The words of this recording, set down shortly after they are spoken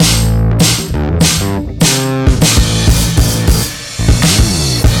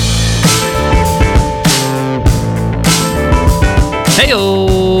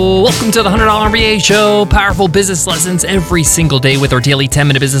Welcome to the $100 MBA Show. Powerful business lessons every single day with our daily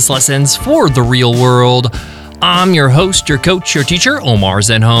 10-minute business lessons for the real world. I'm your host, your coach, your teacher, Omar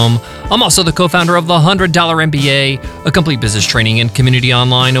Zenhom. I'm also the co-founder of the $100 MBA, a complete business training and community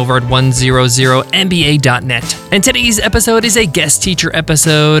online over at 100mba.net. And today's episode is a guest teacher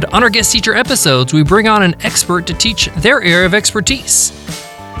episode. On our guest teacher episodes, we bring on an expert to teach their area of expertise.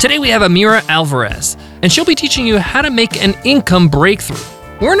 Today we have Amira Alvarez, and she'll be teaching you how to make an income breakthrough.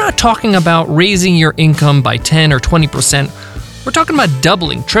 We're not talking about raising your income by 10 or 20%. We're talking about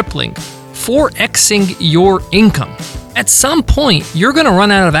doubling, tripling, 4xing your income. At some point, you're going to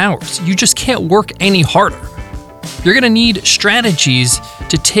run out of hours. You just can't work any harder. You're going to need strategies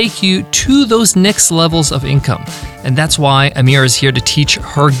to take you to those next levels of income. And that's why Amira is here to teach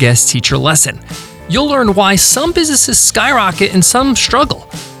her guest teacher lesson. You'll learn why some businesses skyrocket and some struggle.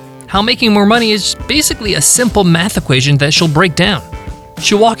 How making more money is basically a simple math equation that she'll break down.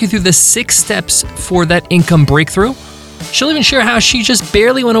 She'll walk you through the 6 steps for that income breakthrough. She'll even share how she just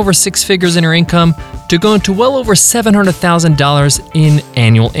barely went over 6 figures in her income to go into well over $700,000 in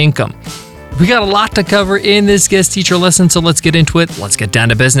annual income. We got a lot to cover in this guest teacher lesson, so let's get into it. Let's get down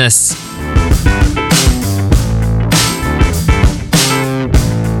to business.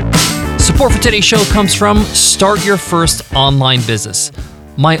 Support for today's show comes from Start Your First Online Business,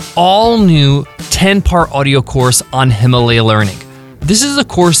 my all-new 10-part audio course on Himalaya Learning. This is a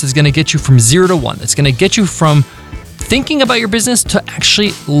course that's going to get you from 0 to 1. It's going to get you from thinking about your business to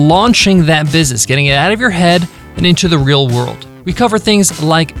actually launching that business, getting it out of your head and into the real world. We cover things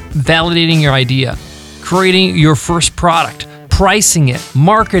like validating your idea, creating your first product, pricing it,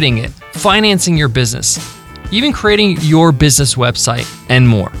 marketing it, financing your business, even creating your business website, and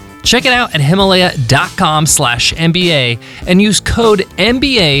more. Check it out at himalaya.com/MBA and use code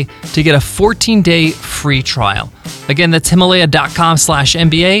MBA to get a 14-day free trial. Again, that's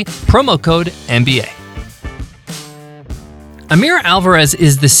himalaya.com/MBA, promo code MBA. Amira Alvarez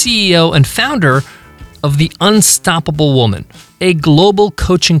is the CEO and founder of The Unstoppable Woman, a global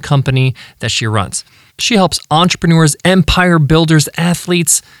coaching company that she runs. She helps entrepreneurs, empire builders,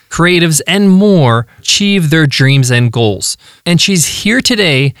 athletes, creatives, and more achieve their dreams and goals. And she's here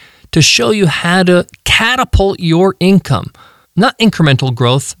today to show you how to catapult your income. Not incremental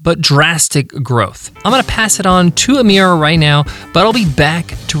growth, but drastic growth. I'm going to pass it on to Amira right now, but I'll be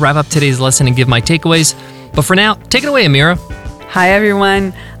back to wrap up today's lesson and give my takeaways. But for now, take it away, Amira. Hi,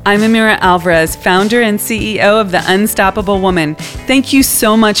 everyone. I'm Amira Alvarez, founder and CEO of The Unstoppable Woman. Thank you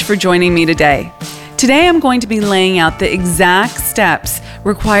so much for joining me today. Today, I'm going to be laying out the exact steps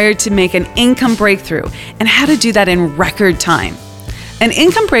required to make an income breakthrough and how to do that in record time. An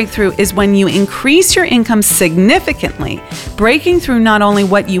income breakthrough is when you increase your income significantly, breaking through not only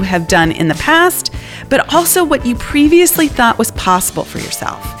what you have done in the past, but also what you previously thought was possible for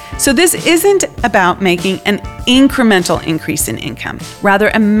yourself. So this isn't about making an incremental increase in income, rather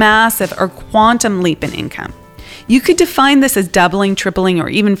a massive or quantum leap in income. You could define this as doubling, tripling, or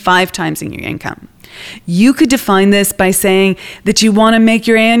even 5 times your income. You could define this by saying that you want to make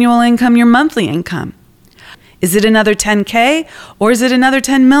your annual income your monthly income. Is it another 10K or is it another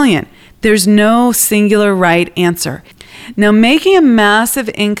 10 million? There's no singular right answer. Now, making a massive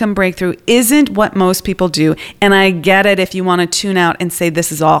income breakthrough isn't what most people do, and I get it if you want to tune out and say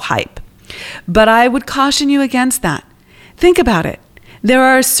this is all hype. But I would caution you against that. Think about it. There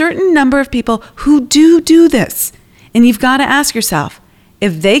are a certain number of people who do this, and you've got to ask yourself,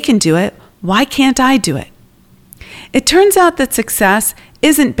 if they can do it, why can't I do it? It turns out that success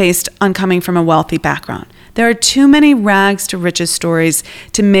isn't based on coming from a wealthy background. There are too many rags to riches stories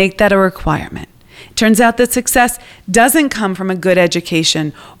to make that a requirement. It turns out that success doesn't come from a good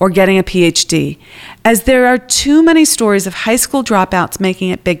education or getting a PhD, as there are too many stories of high school dropouts making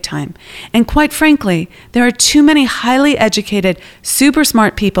it big time. And quite frankly, there are too many highly educated, super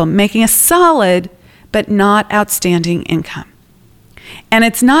smart people making a solid but not outstanding income. And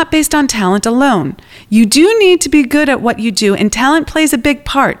it's not based on talent alone. You do need to be good at what you do, and talent plays a big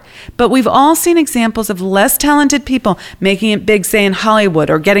part. But we've all seen examples of less talented people making it big, say in Hollywood,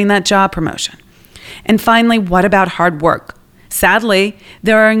 or getting that job promotion. And finally, what about hard work? Sadly,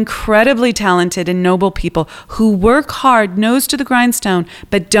 there are incredibly talented and noble people who work hard, nose to the grindstone,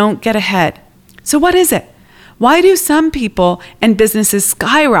 but don't get ahead. So what is it? Why do some people and businesses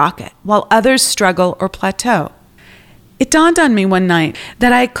skyrocket while others struggle or plateau? It dawned on me one night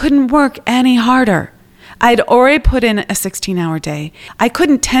that I couldn't work any harder. I'd already put in a 16-hour day. I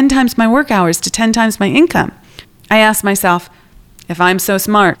couldn't 10 times my work hours to 10 times my income. I asked myself, if I'm so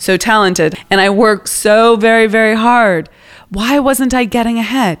smart, so talented, and I work so very, very hard, Why wasn't I getting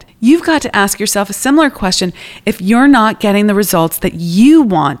ahead? You've got to ask yourself a similar question if you're not getting the results that you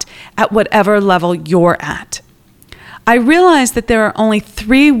want at whatever level you're at. I realize that there are only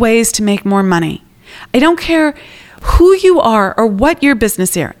 3 ways to make more money. I don't care who you are or what your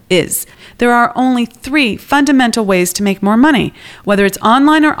business is. There are only 3 fundamental ways to make more money. Whether it's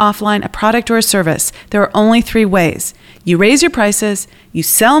online or offline, a product or a service, there are only 3 ways. You raise your prices, you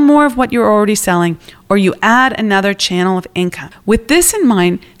sell more of what you're already selling, or you add another channel of income. With this in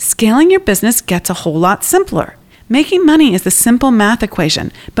mind, scaling your business gets a whole lot simpler. Making money is the simple math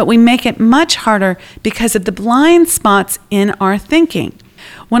equation, but we make it much harder because of the blind spots in our thinking.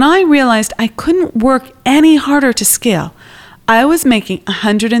 When I realized I couldn't work any harder to scale, I was making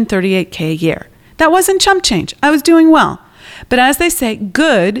 $138K a year. That wasn't chump change. I was doing well. But as they say,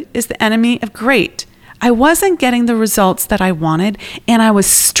 good is the enemy of great. I wasn't getting the results that I wanted, and I was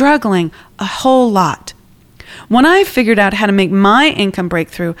struggling a whole lot. When I figured out how to make my income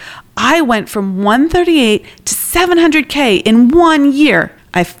breakthrough, I went from 138 to 700K in 1 year.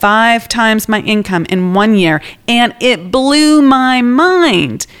 I 5 times my income in 1 year, and it blew my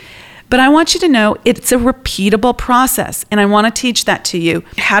mind. But I want you to know it's a repeatable process, and I want to teach that to you,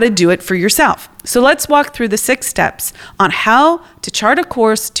 how to do it for yourself. So let's walk through the 6 steps on how to chart a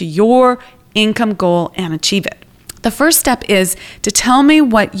course to your income goal and achieve it. The first step is to tell me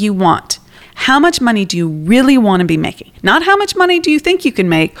what you want. How much money do you really want to be making? Not how much money do you think you can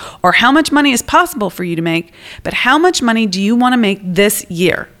make or how much money is possible for you to make, but how much money do you want to make this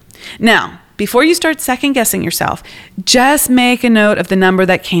year? Now, before you start second guessing yourself, just make a note of the number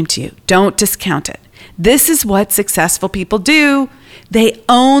that came to you. Don't discount it. This is what successful people do. They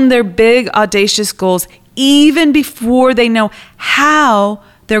own their big, audacious goals even before they know how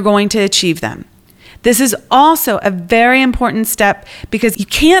they're going to achieve them. This is also a very important step because you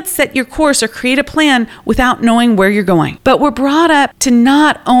can't set your course or create a plan without knowing where you're going. But we're brought up to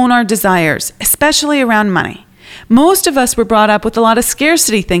not own our desires, especially around money. Most of us were brought up with a lot of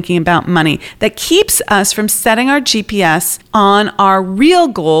scarcity thinking about money that keeps us from setting our GPS on our real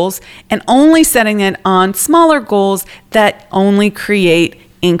goals and only setting it on smaller goals that only create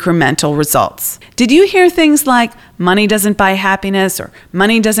incremental results. Did you hear things like money doesn't buy happiness or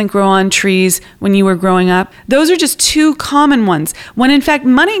money doesn't grow on trees when you were growing up? Those are just 2 common ones, when in fact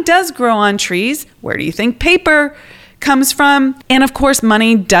money does grow on trees. Where do you think paper comes from? And of course,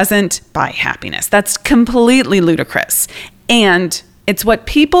 money doesn't buy happiness. That's completely ludicrous. And it's what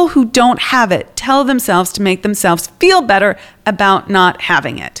people who don't have it tell themselves to make themselves feel better about not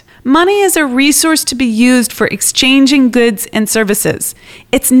having it. Money is a resource to be used for exchanging goods and services.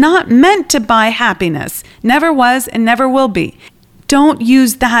 It's not meant to buy happiness. Never was and never will be. Don't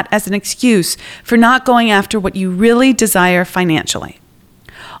use that as an excuse for not going after what you really desire financially.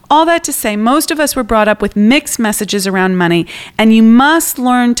 All that to say, most of us were brought up with mixed messages around money, and you must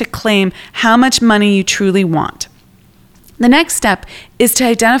learn to claim how much money you truly want. The next step is to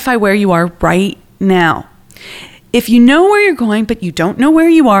identify where you are right now. If you know where you're going, but you don't know where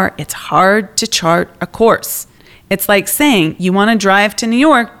you are, it's hard to chart a course. It's like saying you want to drive to New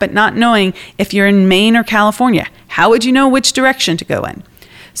York, but not knowing if you're in Maine or California. How would you know which direction to go in?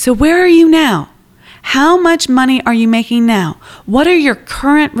 So where are you now? How much money are you making now? What are your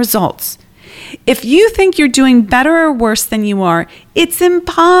current results? If you think you're doing better or worse than you are, it's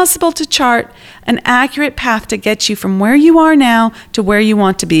impossible to chart an accurate path to get you from where you are now to where you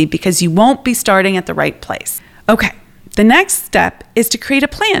want to be because you won't be starting at the right place. Okay, the next step is to create a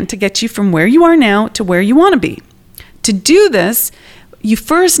plan to get you from where you are now to where you want to be. To do this, you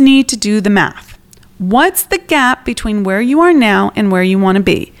first need to do the math. What's the gap between where you are now and where you want to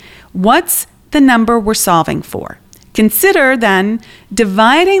be? What's the number we're solving for? Consider then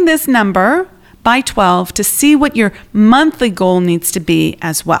dividing this number by 12 to see what your monthly goal needs to be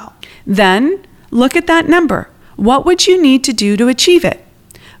as well. Then look at that number. What would you need to do to achieve it?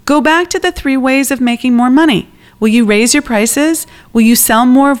 Go back to the 3 ways of making more money. Will you raise your prices? Will you sell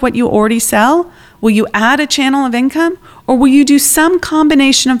more of what you already sell? Will you add a channel of income? Or will you do some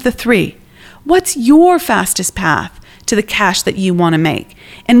combination of the 3? What's your fastest path to the cash that you want to make?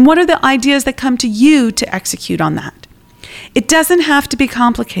 And what are the ideas that come to you to execute on that? It doesn't have to be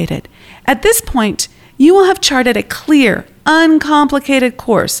complicated. At this point, you will have charted a clear, uncomplicated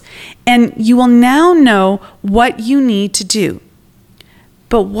course, and you will now know what you need to do.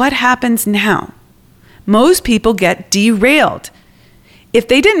 But what happens now? Most people get derailed. If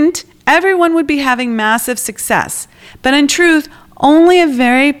they didn't, everyone would be having massive success. But in truth, only a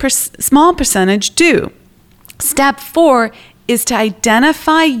very small percentage do. Step 4 is to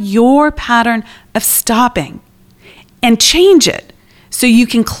identify your pattern of stopping and change it so you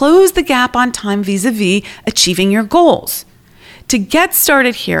can close the gap on time vis-a-vis achieving your goals. To get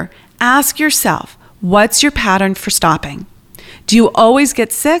started here, ask yourself, what's your pattern for stopping? Do you always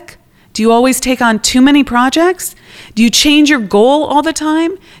get sick? Do you always take on too many projects? Do you change your goal all the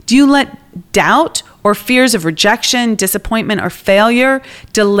time? Do you let doubt or fears of rejection, disappointment, or failure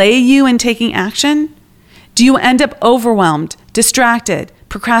delay you in taking action? Do you end up overwhelmed, distracted,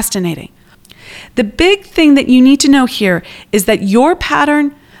 procrastinating? The big thing that you need to know here is that your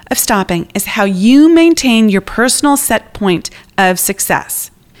pattern of stopping is how you maintain your personal set point of success.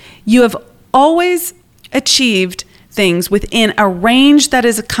 You have always achieved things within a range that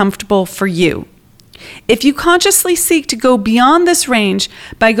is comfortable for you. If you consciously seek to go beyond this range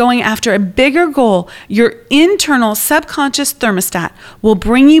by going after a bigger goal, your internal subconscious thermostat will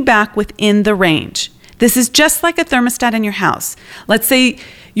bring you back within the range. This is just like a thermostat in your house. Let's say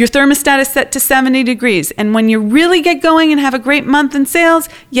your thermostat is set to 70 degrees, and when you really get going and have a great month in sales,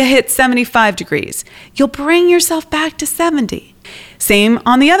 you hit 75 degrees. You'll bring yourself back to 70. Same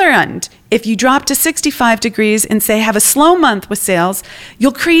on the other end. If you drop to 65 degrees and say have a slow month with sales,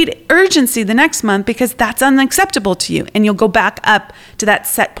 you'll create urgency the next month because that's unacceptable to you, and you'll go back up to that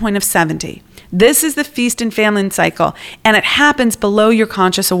set point of 70. This is the feast and famine cycle, and it happens below your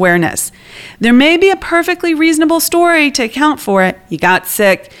conscious awareness. There may be a perfectly reasonable story to account for it. You got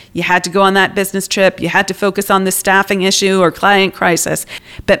sick, you had to go on that business trip, you had to focus on the staffing issue or client crisis.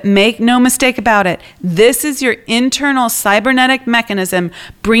 But make no mistake about it, this is your internal cybernetic mechanism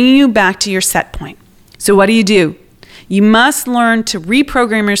bringing you back to your set point. So what do? You must learn to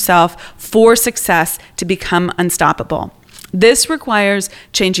reprogram yourself for success to become unstoppable. This requires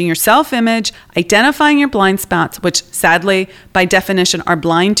changing your self-image, identifying your blind spots, which sadly, by definition, are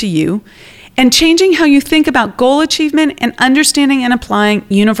blind to you, and changing how you think about goal achievement and understanding and applying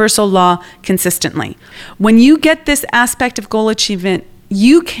universal law consistently. When you get this aspect of goal achievement,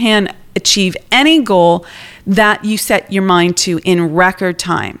 you can achieve any goal that you set your mind to in record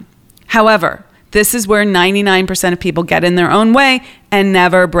time. However, this is where 99% of people get in their own way and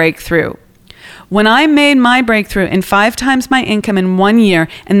never break through. When I made my breakthrough in 5 times my income in 1 year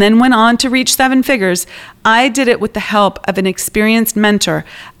and then went on to reach 7 figures, I did it with the help of an experienced mentor.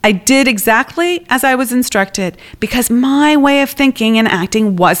 I did exactly as I was instructed because my way of thinking and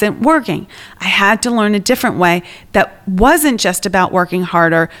acting wasn't working. I had to learn a different way that wasn't just about working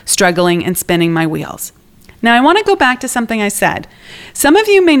harder, struggling, and spinning my wheels. Now, I want to go back to something I said. Some of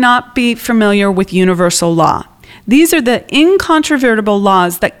you may not be familiar with universal law. These are the incontrovertible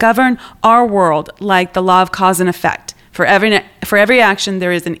laws that govern our world, like the law of cause and effect. For every action,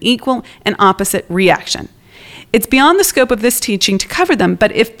 there is an equal and opposite reaction. It's beyond the scope of this teaching to cover them,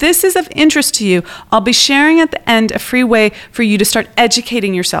 but if this is of interest to you, I'll be sharing at the end a free way for you to start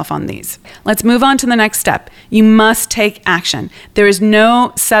educating yourself on these. Let's move on to the next step. You must take action. There is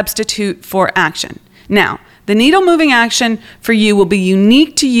no substitute for action. Now, the needle-moving action for you will be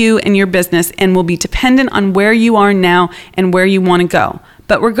unique to you and your business and will be dependent on where you are now and where you want to go.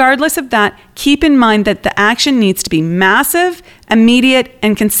 But regardless of that, keep in mind that the action needs to be massive, immediate,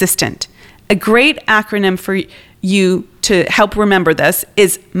 and consistent. A great acronym for you to help remember this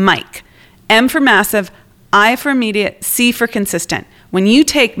is MIKE. M for massive, I for immediate, C for consistent. When you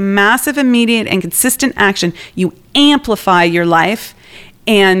take massive, immediate, and consistent action, you amplify your life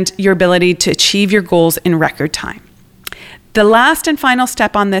and your ability to achieve your goals in record time. The last and final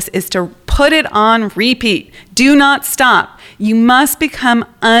step on this is to put it on repeat. Do not stop. You must become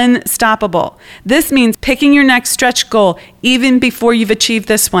unstoppable. This means picking your next stretch goal even before you've achieved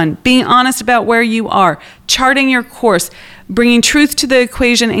this one, being honest about where you are, charting your course, bringing truth to the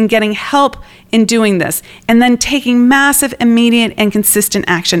equation and getting help in doing this, and then taking massive, immediate, and consistent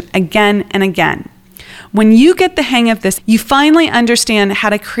action again and again. When you get the hang of this, you finally understand how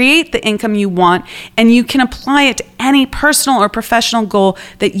to create the income you want, and you can apply it to any personal or professional goal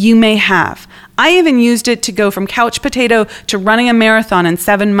that you may have. I even used it to go from couch potato to running a marathon in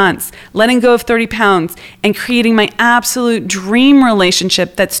 7 months, letting go of 30 pounds, and creating my absolute dream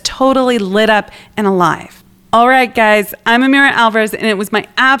relationship that's totally lit up and alive. All right, guys, I'm Amira Alvarez, and it was my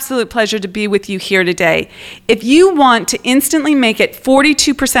absolute pleasure to be with you here today. If you want to instantly make it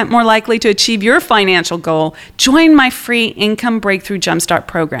 42% more likely to achieve your financial goal, join my free Income Breakthrough Jumpstart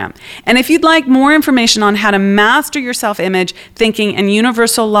program. And if you'd like more information on how to master your self-image, thinking, and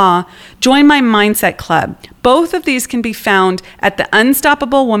universal law, join my Mindset Club. Both of these can be found at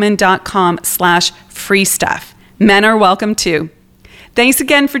theunstoppablewoman.com/free stuff. Men are welcome too. Thanks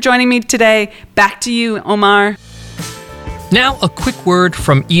again for joining me today. Back to you, Omar. Now, a quick word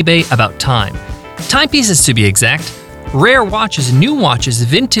from eBay about time. Timepieces to be exact. Rare watches, new watches,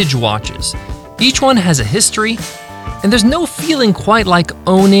 vintage watches. Each one has a history, and there's no feeling quite like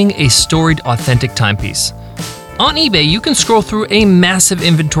owning a storied, authentic timepiece. On eBay, you can scroll through a massive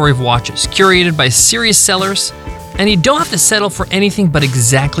inventory of watches curated by serious sellers, and you don't have to settle for anything but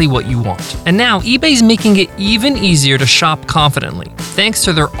exactly what you want. And now, eBay's making it even easier to shop confidently, thanks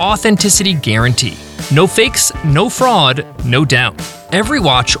to their authenticity guarantee. No fakes, no fraud, no doubt. Every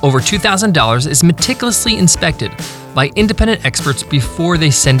watch over $2,000 is meticulously inspected by independent experts before they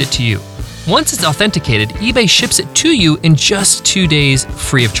send it to you. Once it's authenticated, eBay ships it to you in just 2 days,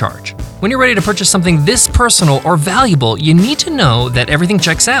 free of charge. When you're ready to purchase something this personal or valuable, you need to know that everything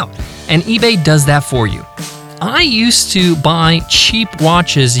checks out, and eBay does that for you. I used to buy cheap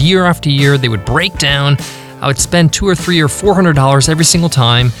watches year after year. They would break down. I would spend $200 or $300 or $400 every single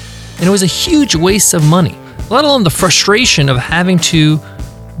time, and it was a huge waste of money, let alone the frustration of having to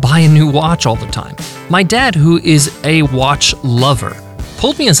buy a new watch all the time. My dad, who is a watch lover,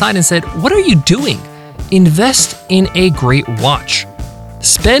 pulled me aside and said, "What are you doing? Invest in a great watch.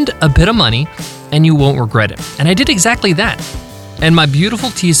 Spend a bit of money and you won't regret it." And I did exactly that. And my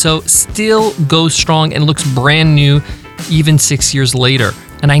beautiful Tissot still goes strong and looks brand new even 6 years later.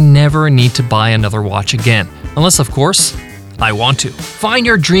 And I never need to buy another watch again. Unless, of course, I want to. Find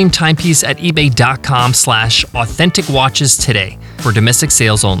your dream timepiece at ebay.com/authentic watches today for domestic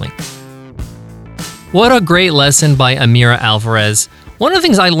sales only. What a great lesson by Amira Alvarez. One of the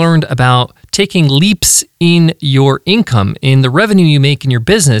things I learned about taking leaps in your income, in the revenue you make in your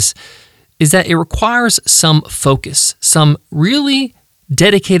business, is that it requires some focus, some really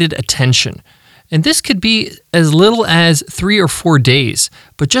dedicated attention. And this could be as little as 3 or 4 days,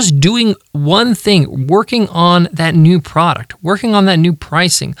 but just doing one thing, working on that new product, working on that new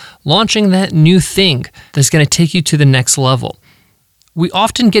pricing, launching that new thing that's going to take you to the next level. We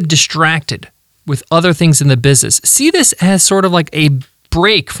often get distracted with other things in the business. See this as sort of like a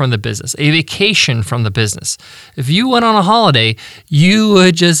break from the business, a vacation from the business. If you went on a holiday, you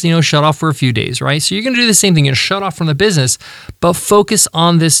would just, shut off for a few days, right? So you're going to do the same thing. You're going to shut off from the business, but focus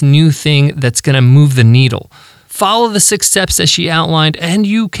on this new thing that's going to move the needle. Follow the 6 steps that she outlined, and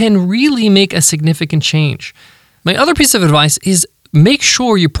you can really make a significant change. My other piece of advice is make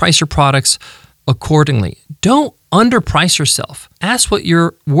sure you price your products accordingly. Don't underprice yourself. Ask what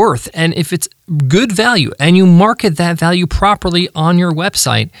you're worth, and if it's good value and you market that value properly on your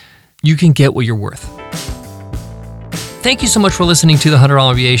website, you can get what you're worth. Thank you so much for listening to the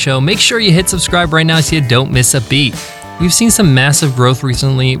 $100 MBA Show. Make sure you hit subscribe right now so you don't miss a beat. We've seen some massive growth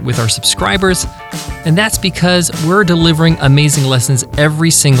recently with our subscribers, and that's because we're delivering amazing lessons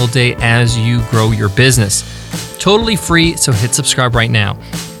every single day as you grow your business. Totally free, so hit subscribe right now.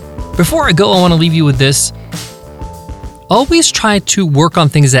 Before I go, I want to leave you with this. Always try to work on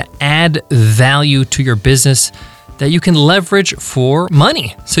things that add value to your business that you can leverage for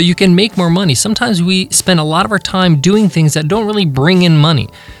money so you can make more money. Sometimes we spend a lot of our time doing things that don't really bring in money.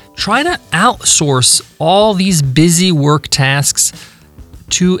 Try to outsource all these busy work tasks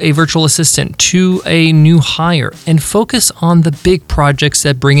to a virtual assistant, to a new hire, and focus on the big projects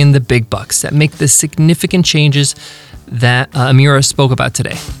that bring in the big bucks, that make the significant changes that Amira spoke about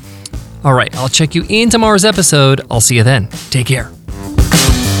today. All right, I'll check you in tomorrow's episode. I'll see you then. Take care.